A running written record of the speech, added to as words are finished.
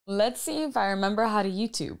Let's see if I remember how to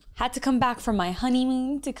YouTube. Had to come back from my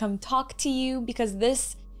honeymoon to come talk to you because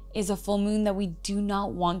this is a full moon that we do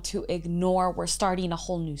not want to ignore. We're starting a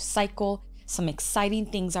whole new cycle. Some exciting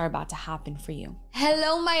things are about to happen for you.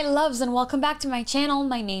 Hello, my loves, and welcome back to my channel.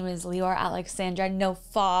 My name is Leeor Alexandra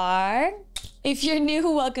Nofar. If you're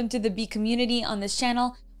new, welcome to the B community. On this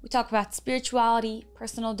channel, we talk about spirituality,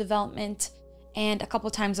 personal development, and a couple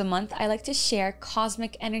times a month, I like to share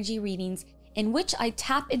cosmic energy readings in which I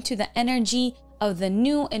tap into the energy of the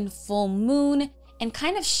new and full moon and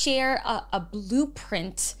kind of share a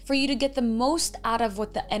blueprint for you to get the most out of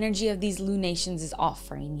what the energy of these lunations is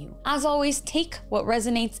offering you. As always, take what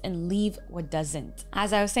resonates and leave what doesn't.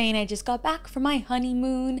 As I was saying, I just got back from my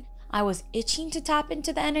honeymoon. I was itching to tap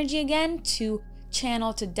into the energy again, to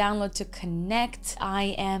channel, to download, to connect.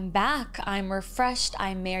 I am back. I'm refreshed.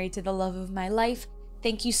 I'm married to the love of my life.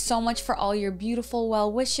 Thank you so much for all your beautiful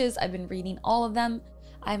well wishes. I've been reading all of them.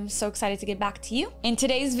 I'm so excited to get back to you. In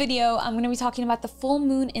today's video, I'm going to be talking about the full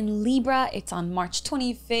moon in Libra. It's on March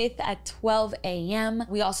 25th at 12 a.m.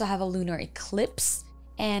 We also have a lunar eclipse,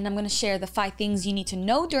 and I'm going to share the 5 things you need to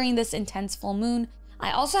know during this intense full moon. I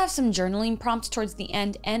also have some journaling prompts towards the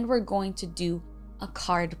end, and we're going to do a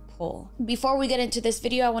card pull. Before we get into this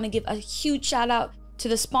video, I want to give a huge shout out to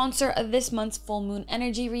the sponsor of this month's full moon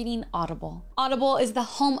energy reading, Audible. Audible is the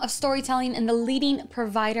home of storytelling and the leading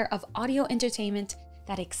provider of audio entertainment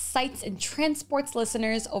that excites and transports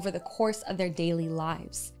listeners over the course of their daily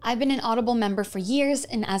lives. I've been an Audible member for years,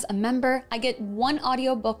 and as a member, I get 1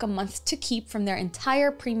 audiobook a month to keep from their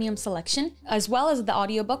entire premium selection. As well as the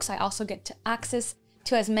audiobooks, I also get access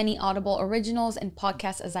to as many Audible originals and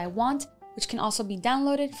podcasts as I want, which can also be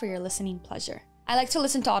downloaded for your listening pleasure. I like to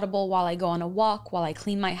listen to Audible while I go on a walk, while I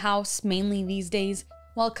clean my house, mainly these days,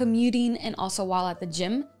 while commuting, and also while at the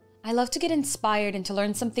gym. I love to get inspired and to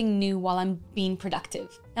learn something new while I'm being productive.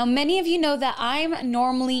 Now, many of you know that I'm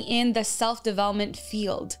normally in the self-development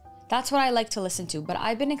field. That's what I like to listen to, but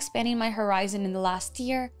I've been expanding my horizon in the last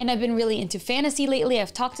year, and I've been really into fantasy lately.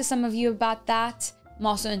 I've talked to some of you about that. I'm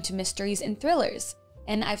also into mysteries and thrillers.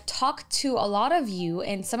 And I've talked to a lot of you,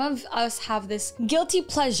 and some of us have this guilty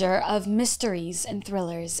pleasure of mysteries and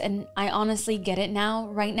thrillers, and I honestly get it now.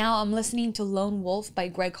 Right now, I'm listening to Lone Wolf by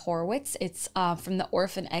Greg Horowitz. It's from the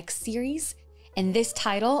Orphan X series, and this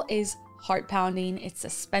title is heart-pounding, it's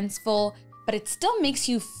suspenseful, but it still makes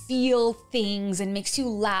you feel things and makes you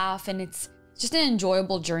laugh, and it's just an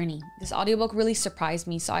enjoyable journey. This audiobook really surprised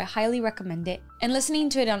me, so I highly recommend it. And listening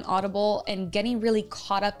to it on Audible and getting really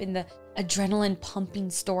caught up in the adrenaline pumping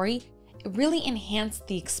story, it really enhanced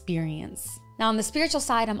the experience. Now, on the spiritual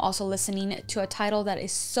side, I'm also listening to a title that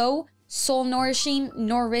is so soul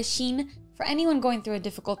nourishing for anyone going through a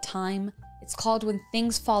difficult time. It's called When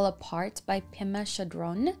Things Fall Apart by Pema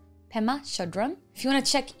Chodron. If you want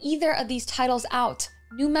to check either of these titles out,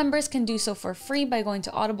 new members can do so for free by going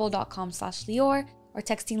to audible.com/Leeor or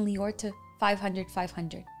texting Leeor to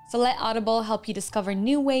 500-500. So let Audible help you discover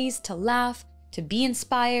new ways to laugh, to be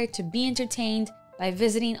inspired, to be entertained by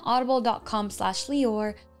visiting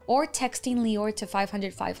audible.com/Leeor or texting Leeor to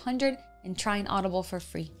 500-500 and trying Audible for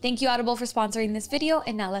free. Thank you, Audible, for sponsoring this video.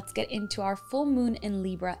 And now let's get into our full moon in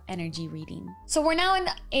Libra energy reading. So we're now in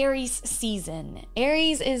Aries season.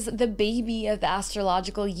 Aries is the baby of the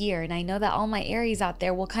astrological year. And I know that all my Aries out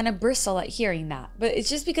there will kind of bristle at hearing that, but it's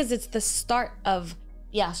just because it's the start of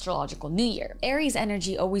the astrological new year. Aries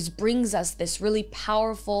energy always brings us this really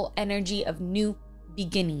powerful energy of new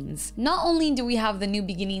beginnings. Not only do we have the new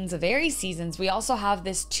beginnings of Aries seasons, we also have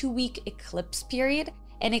this 2-week eclipse period.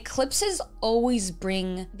 And eclipses always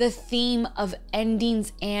bring the theme of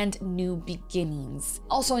endings and new beginnings.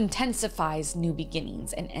 Also intensifies new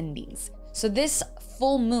beginnings and endings. So this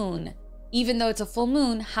full moon, even though it's a full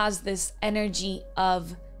moon, has this energy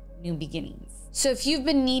of new beginnings. So if you've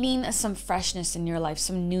been needing some freshness in your life,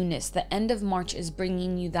 some newness, the end of March is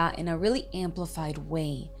bringing you that in a really amplified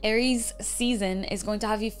way. Aries season is going to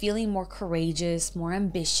have you feeling more courageous, more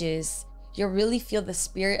ambitious. You'll really feel the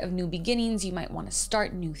spirit of new beginnings. You might want to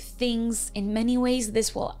start new things. In many ways,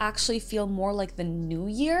 this will actually feel more like the new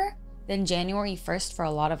year than January 1st for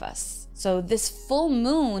a lot of us. So this full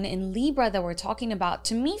moon in Libra that we're talking about,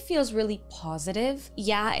 to me, feels really positive.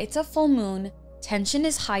 Yeah, it's a full moon. Tension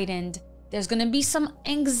is heightened. There's going to be some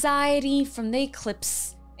anxiety from the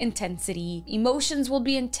eclipse intensity. Emotions will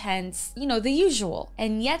be intense, you know, the usual.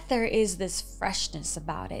 And yet there is this freshness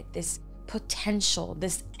about it, this potential,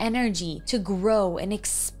 this energy to grow and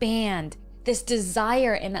expand, this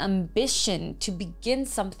desire and ambition to begin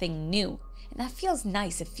something new. And that feels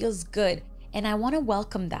nice, it feels good. And I want to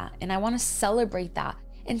welcome that, and I want to celebrate that.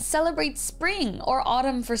 and celebrate spring or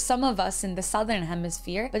autumn for some of us in the southern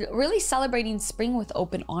hemisphere, but really celebrating spring with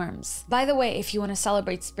open arms. By the way, if you want to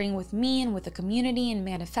celebrate spring with me and with the community and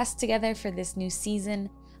manifest together for this new season,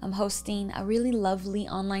 I'm hosting a really lovely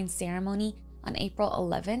online ceremony on April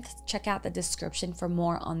 11th. Check out the description for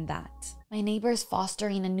more on that. My neighbor is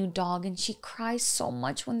fostering a new dog and she cries so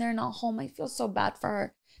much when they're not home. I feel so bad for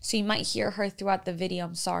her. So you might hear her throughout the video.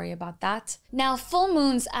 I'm sorry about that. Now, full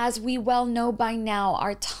moons, as we well know by now,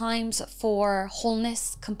 are times for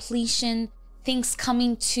wholeness, completion, things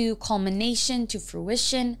coming to culmination, to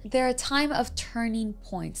fruition. They're a time of turning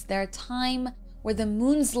points. They're a time where the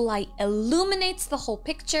moon's light illuminates the whole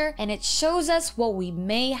picture and it shows us what we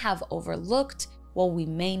may have overlooked, what we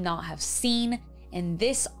may not have seen. And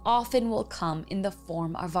this often will come in the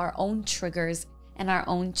form of our own triggers and our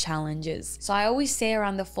own challenges. So I always say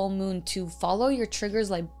around the full moon to follow your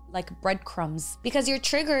triggers like breadcrumbs, because your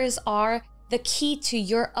triggers are the key to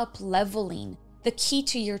your up-leveling, the key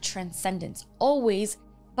to your transcendence, always,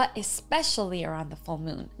 but especially around the full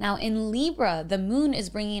moon. Now in Libra, the moon is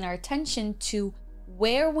bringing our attention to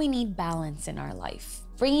where we need balance in our life,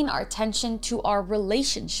 bringing our attention to our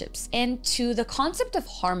relationships and to the concept of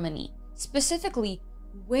harmony. Specifically,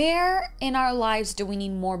 where in our lives do we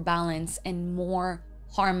need more balance and more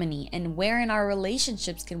harmony, and where in our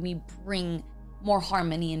relationships can we bring more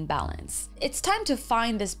harmony and balance? It's time to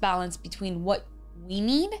find this balance between what we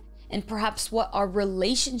need and perhaps what our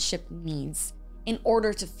relationship needs in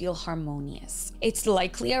order to feel harmonious. It's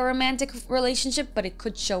likely a romantic relationship, but it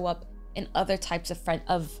could show up in other types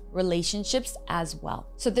of relationships as well.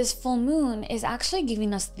 So this full moon is actually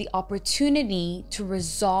giving us the opportunity to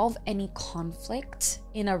resolve any conflict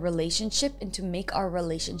in a relationship and to make our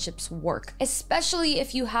relationships work, especially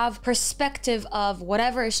if you have perspective of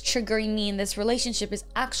whatever is triggering me in this relationship is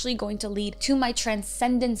actually going to lead to my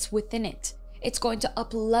transcendence within it. It's going to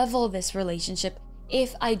up-level this relationship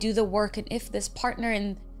if I do the work and if this partner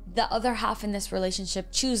and the other half in this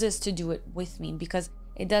relationship chooses to do it with me, because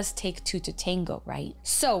it does take two to tango, right?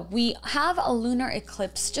 So we have a lunar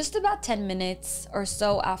eclipse just about 10 minutes or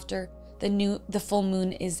so after the full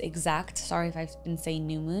moon is exact. Sorry if I've been saying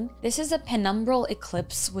new moon. This is a penumbral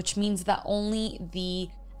eclipse, which means that only the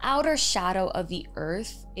outer shadow of the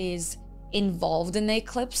earth is involved in the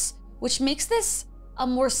eclipse, which makes this a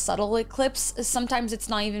more subtle eclipse. Sometimes it's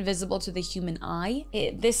not even visible to the human eye.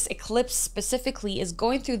 This eclipse specifically is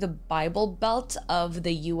going through the Bible Belt of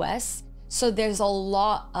the US. So there's a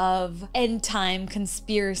lot of end time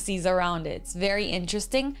conspiracies around it. It's very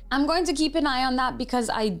interesting. I'm going to keep an eye on that because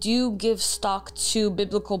I do give stock to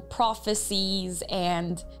biblical prophecies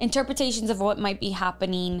and interpretations of what might be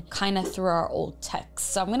happening kind of through our old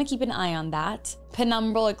texts. So I'm going to keep an eye on that.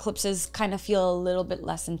 Penumbral eclipses kind of feel a little bit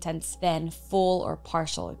less intense than full or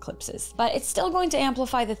partial eclipses, but it's still going to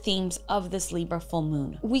amplify the themes of this Libra full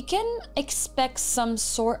moon. We can expect some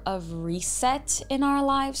sort of reset in our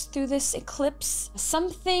lives through this eclipse.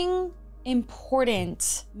 Something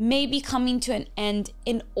important may be coming to an end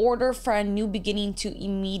in order for a new beginning to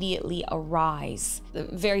immediately arise.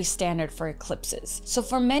 Very standard for eclipses. So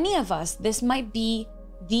for many of us, this might be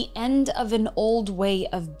the end of an old way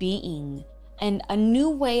of being and a new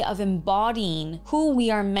way of embodying who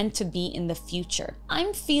we are meant to be in the future.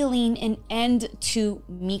 I'm feeling an end to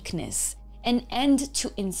meekness, an end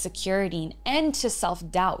to insecurity, an end to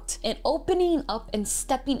self-doubt, and opening up and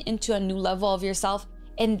stepping into a new level of yourself.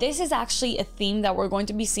 And this is actually a theme that we're going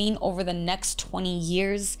to be seeing over the next 20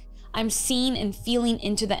 years. I'm seeing and feeling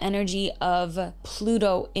into the energy of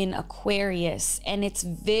Pluto in Aquarius, and it's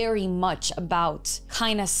very much about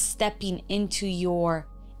kind of stepping into your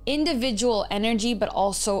individual energy, but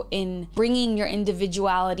also in bringing your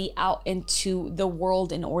individuality out into the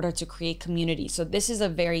world in order to create community. So this is a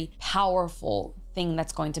very powerful thing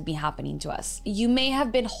that's going to be happening to us. You may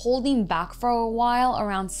have been holding back for a while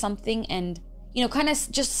around something and, you know, kind of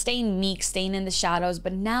just staying meek, staying in the shadows,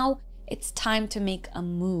 but now it's time to make a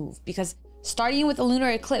move, because starting with the lunar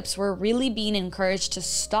eclipse, we're really being encouraged to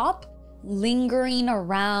stop lingering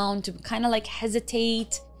around, to kind of like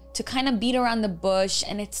hesitate, to kind of beat around the bush,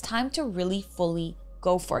 and it's time to really fully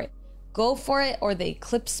go for it. Go for it, or the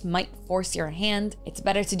eclipse might force your hand. It's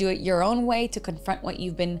better to do it your own way, to confront what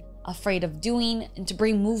you've been afraid of doing and to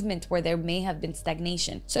bring movement where there may have been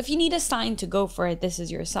stagnation. So if you need a sign to go for it, this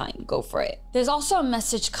is your sign. Go for it. There's also a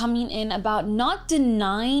message coming in about not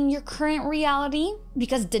denying your current reality,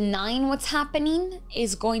 because denying what's happening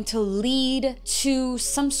is going to lead to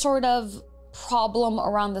some sort of problem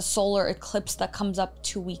around the solar eclipse that comes up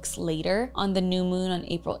 2 weeks later on the new moon on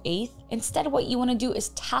April 8th. Instead, what you want to do is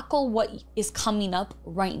tackle what is coming up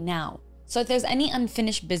right now. So if there's any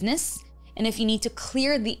unfinished business, And if you need to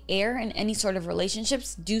clear the air in any sort of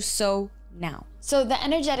relationships, do so now. So the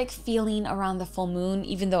energetic feeling around the full moon,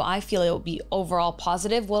 even though I feel it will be overall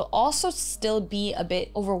positive, will also still be a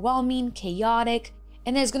bit overwhelming, chaotic,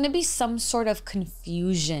 and there's going to be some sort of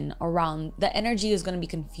confusion around. The energy is going to be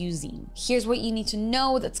confusing. Here's what you need to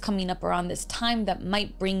know that's coming up around this time that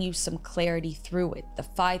might bring you some clarity through it. The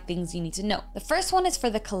 5 things you need to know. The first one is for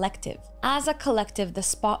the collective. As a collective, the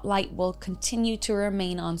spotlight will continue to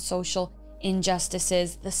remain on social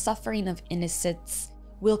injustices. The suffering of innocents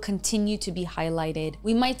will continue to be highlighted.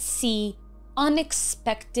 We might see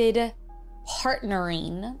unexpected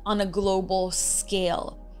partnering on a global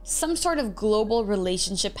scale. Some sort of global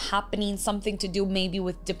relationship happening, something to do maybe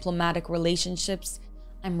with diplomatic relationships.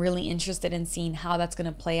 I'm really interested in seeing how that's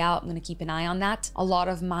going to play out. I'm going to keep an eye on that. A lot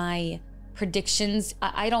of my predictions,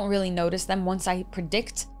 I don't really notice them. Once I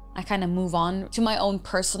predict, I kind of move on to my own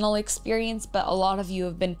personal experience, but a lot of you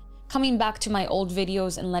have been coming back to my old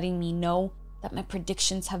videos and letting me know that my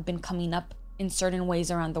predictions have been coming up in certain ways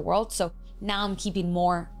around the world. So now I'm keeping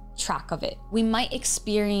more track of it. We might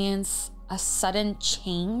experience a sudden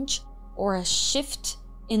change or a shift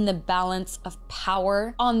in the balance of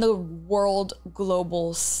power on the world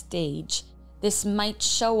global stage. This might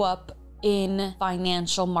show up in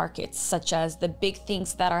financial markets, such as the big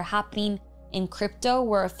things that are happening in crypto.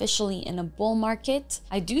 We're officially in a bull market.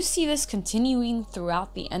 I do see this continuing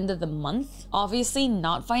throughout the end of the month. Obviously,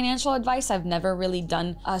 not financial advice. I've never really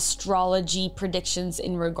done astrology predictions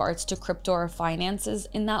in regards to crypto or finances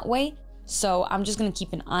in that way. So I'm just gonna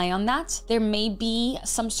keep an eye on that. There may be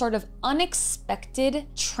some sort of unexpected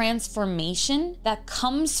transformation that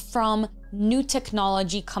comes from new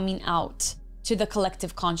technology coming out to the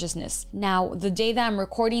collective consciousness. Now, the day that I'm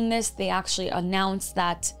recording this, they actually announced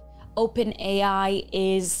that OpenAI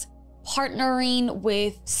is partnering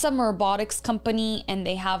with some robotics company, and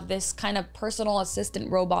they have this kind of personal assistant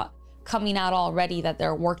robot coming out already that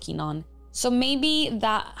they're working on. So maybe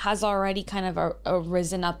that has already kind of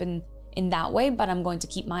risen up in that way, but I'm going to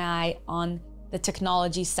keep my eye on the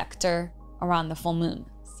technology sector around the full moon,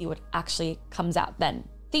 see what actually comes out then.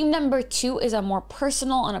 Theme number 2 is on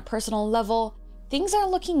a personal level. Things are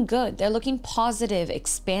looking good. They're looking positive,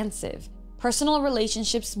 expansive. Personal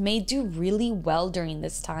relationships may do really well during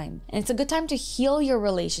this time. And it's a good time to heal your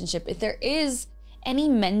relationship. If there is any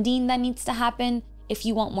mending that needs to happen, if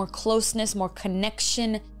you want more closeness, more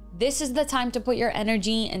connection, this is the time to put your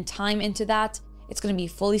energy and time into that. It's going to be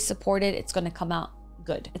fully supported. It's going to come out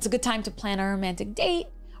good. It's a good time to plan a romantic date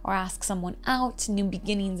or ask someone out. New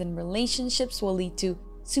beginnings in relationships will lead to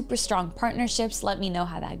super strong partnerships. Let me know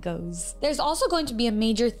how that goes. There's also going to be a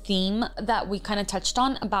major theme that we kind of touched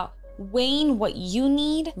on about weighing what you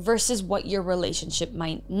need versus what your relationship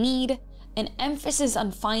might need. An emphasis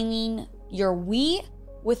on finding your we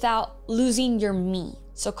without losing your me.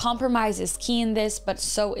 So compromise is key in this, but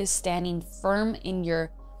so is standing firm in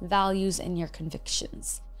your values and your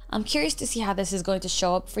convictions. I'm curious to see how this is going to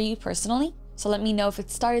show up for you personally. So let me know if it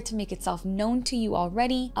started to make itself known to you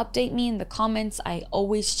already. Update me in the comments. I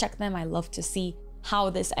always check them. I love to see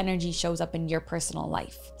how this energy shows up in your personal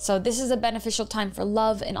life. So this is a beneficial time for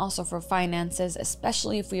love and also for finances,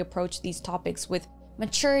 especially if we approach these topics with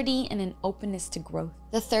maturity and an openness to growth.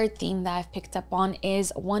 The third theme that I've picked up on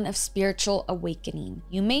is one of spiritual awakening.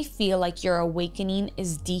 You may feel like your awakening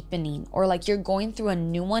is deepening or like you're going through a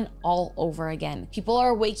new one all over again. People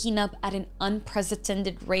are waking up at an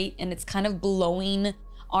unprecedented rate, and it's kind of blowing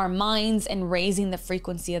our minds and raising the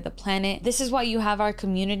frequency of the planet. This is why you have our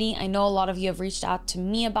community. I know a lot of you have reached out to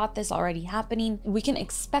me about this already happening. We can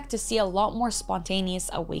expect to see a lot more spontaneous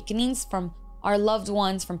awakenings from our loved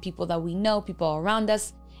ones, from people that we know, people around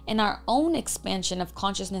us, and our own expansion of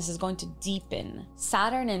consciousness is going to deepen.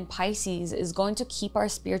 Saturn in Pisces is going to keep our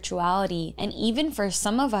spirituality, and even for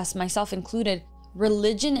some of us, myself included,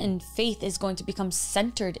 religion and faith is going to become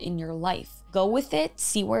centered in your life. Go with it,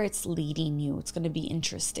 see where it's leading you. It's going to be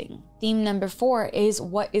interesting. Theme number 4 is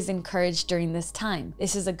what is encouraged during this time.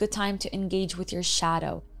 This is a good time to engage with your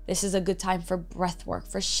shadow. This is a good time for breath work,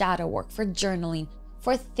 for shadow work, for journaling,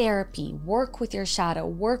 for therapy. Work with your shadow,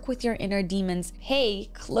 work with your inner demons. Pay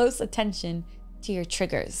close attention to your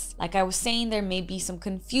triggers. Like I was saying, there may be some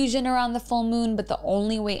confusion around the full moon, but the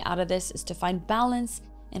only way out of this is to find balance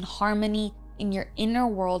and harmony in your inner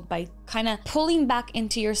world by kind of pulling back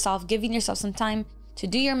into yourself, giving yourself some time to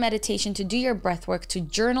do your meditation, to do your breath work, to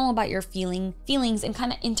journal about your feelings and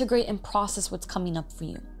kind of integrate and process what's coming up for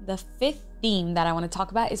you. The 5th theme that I want to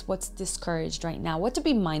talk about is what's discouraged right now, what to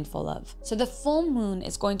be mindful of. So the full moon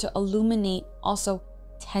is going to illuminate also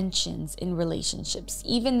tensions in relationships.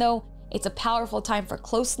 Even though It's a powerful time for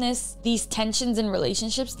closeness. These tensions in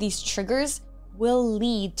relationships, these triggers, will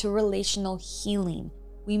lead to relational healing.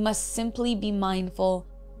 We must simply be mindful,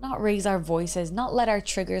 not raise our voices, not let our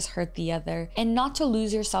triggers hurt the other, and not to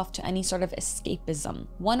lose yourself to any sort of escapism.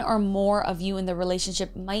 One or more of you in the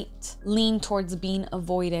relationship might lean towards being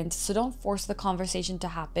avoidant, so don't force the conversation to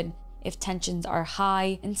happen if tensions are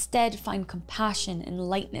high. Instead, find compassion and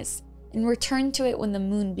lightness and return to it when the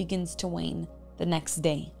moon begins to wane the next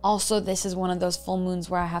day. Also, this is one of those full moons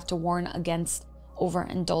where I have to warn against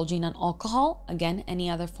overindulging on alcohol. Again, any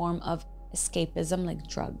other form of escapism like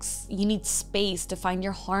drugs. You need space to find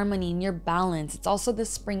your harmony and your balance. It's also the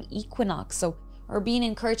spring equinox, so we're being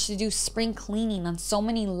encouraged to do spring cleaning on so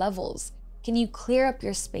many levels. Can you clear up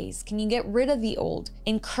your space? Can you get rid of the old?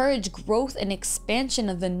 Encourage growth and expansion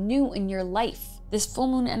of the new in your life. This full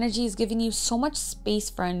moon energy is giving you so much space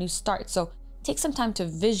for a new start, so take some time to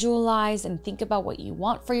visualize and think about what you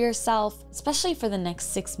want for yourself, especially for the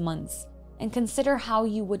next 6 months. And consider how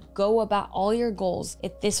you would go about all your goals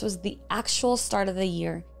if this was the actual start of the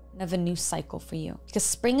year and of a new cycle for you. Because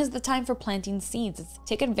spring is the time for planting seeds.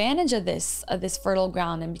 Take advantage of this fertile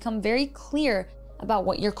ground and become very clear about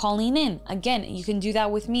what you're calling in. Again, you can do that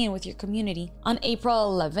with me and with your community. On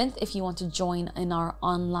April 11th, if you want to join in our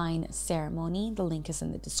online ceremony, the link is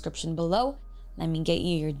in the description below. Let me get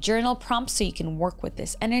you your journal prompt so you can work with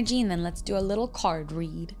this energy, and then let's do a little card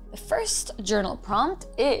read. The first journal prompt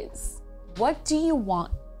is, what do you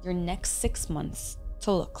want your next 6 months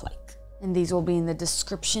to look like? And these will be in the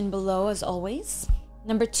description below as always.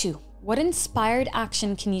 Number 2, what inspired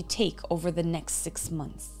action can you take over the next 6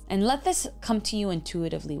 months? And let this come to you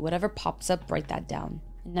intuitively. Whatever pops up, write that down.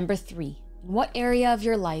 And number 3, in what area of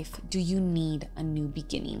your life do you need a new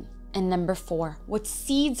beginning? And number 4, what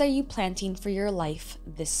seeds are you planting for your life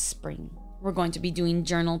this spring? We're going to be doing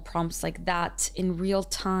journal prompts like that in real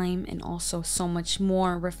time, and also so much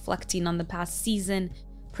more, reflecting on the past season,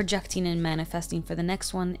 projecting and manifesting for the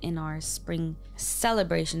next one in our spring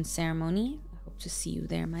celebration ceremony. I hope to see you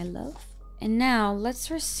there, my love. And now let's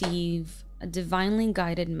receive a divinely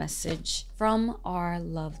guided message from our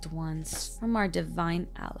loved ones, from our divine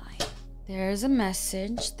ally. There's a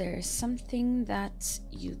message, there's something that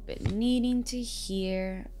you've been needing to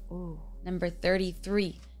hear. Ooh, number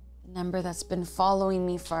 33. Number that's been following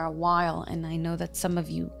me for a while, and I know that some of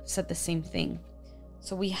you said the same thing.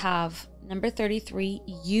 So we have number 33,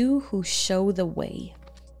 you who show the way.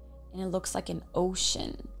 And it looks like an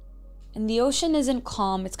ocean. And the ocean isn't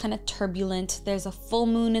calm, it's kind of turbulent. There's a full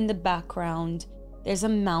moon in the background. There's a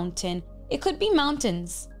mountain. It could be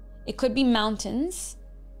mountains. It could be mountains,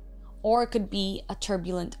 or it could be a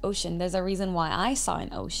turbulent ocean. There's a reason why I saw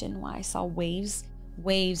an ocean, why I saw waves.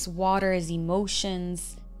 Waves, water is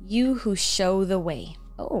emotions. You who show the way.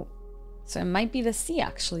 Oh, so it might be the sea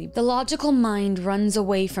actually. The logical mind runs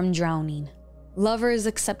away from drowning. Lovers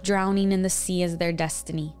accept drowning in the sea as their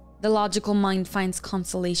destiny. The logical mind finds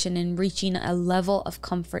consolation in reaching a level of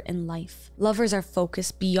comfort in life. Lovers are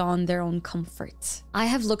focused beyond their own comfort. I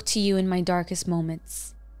have looked to you in my darkest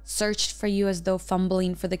moments, searched for you as though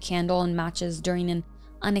fumbling for the candle and matches during an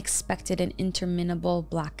unexpected and interminable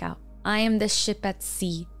blackout. I am the ship at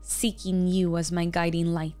sea, seeking you as my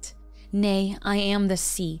guiding light. Nay, I am the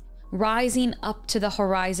sea, rising up to the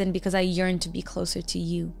horizon because I yearn to be closer to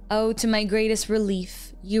you. Oh, to my greatest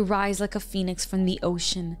relief, you rise like a phoenix from the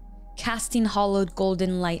ocean, casting hollowed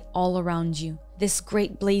golden light all around you. This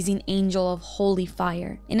great blazing angel of holy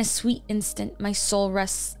fire. In a sweet instant, my soul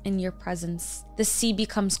rests in your presence. The sea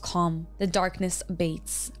becomes calm, the darkness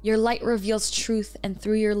abates. Your light reveals truth, and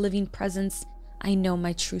through your living presence, I know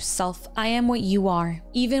my true self. I am what you are.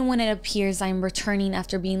 Even when it appears I am returning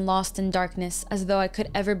after being lost in darkness, as though I could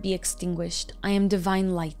ever be extinguished, I am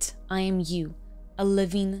divine light. I am you, a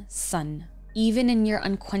living sun. Even in your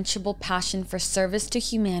unquenchable passion for service to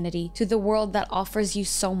humanity, to the world that offers you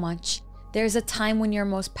so much, there is a time when your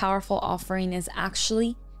most powerful offering is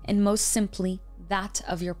actually, and most simply, that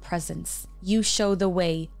of your presence. You show the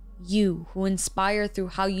way. You who inspire through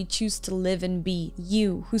how you choose to live and be.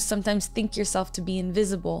 You who sometimes think yourself to be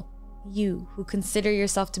invisible. You who consider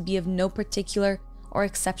yourself to be of no particular or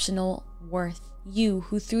exceptional worth. You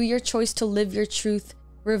who through your choice to live your truth,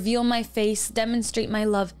 reveal my face, demonstrate my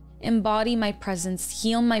love, embody my presence,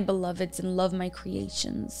 heal my beloveds, and love my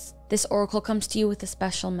creations. This oracle comes to you with a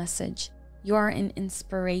special message. You are an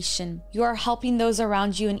inspiration. You are helping those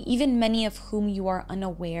around you, and even many of whom you are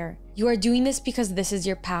unaware. You are doing this because this is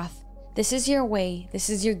your path. This is your way. This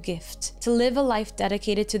is your gift. To live a life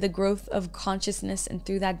dedicated to the growth of consciousness, and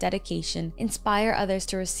through that dedication, inspire others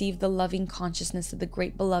to receive the loving consciousness of the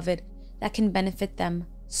great beloved that can benefit them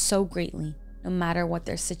so greatly. no matter what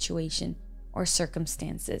their situation or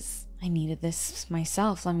circumstances. I needed this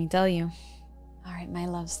myself, let me tell you. All right, my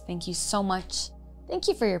loves, thank you so much. Thank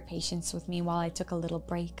you for your patience with me while I took a little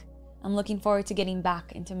break. I'm looking forward to getting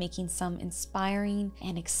back into making some inspiring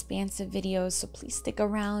and expansive videos, so please stick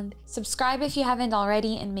around. Subscribe if you haven't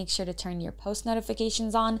already, and make sure to turn your post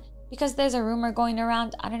notifications on, because there's a rumor going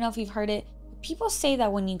around, I don't know if you've heard it, but people say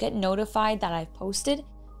that when you get notified that I've posted,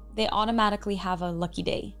 they automatically have a lucky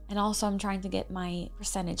day. And also I'm trying to get my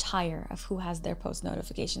percentage higher of who has their post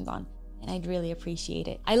notifications on, and I'd really appreciate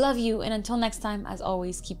it. I love you, and until next time, as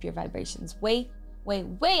always, keep your vibrations way, way,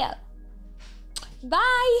 way up.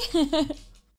 Bye!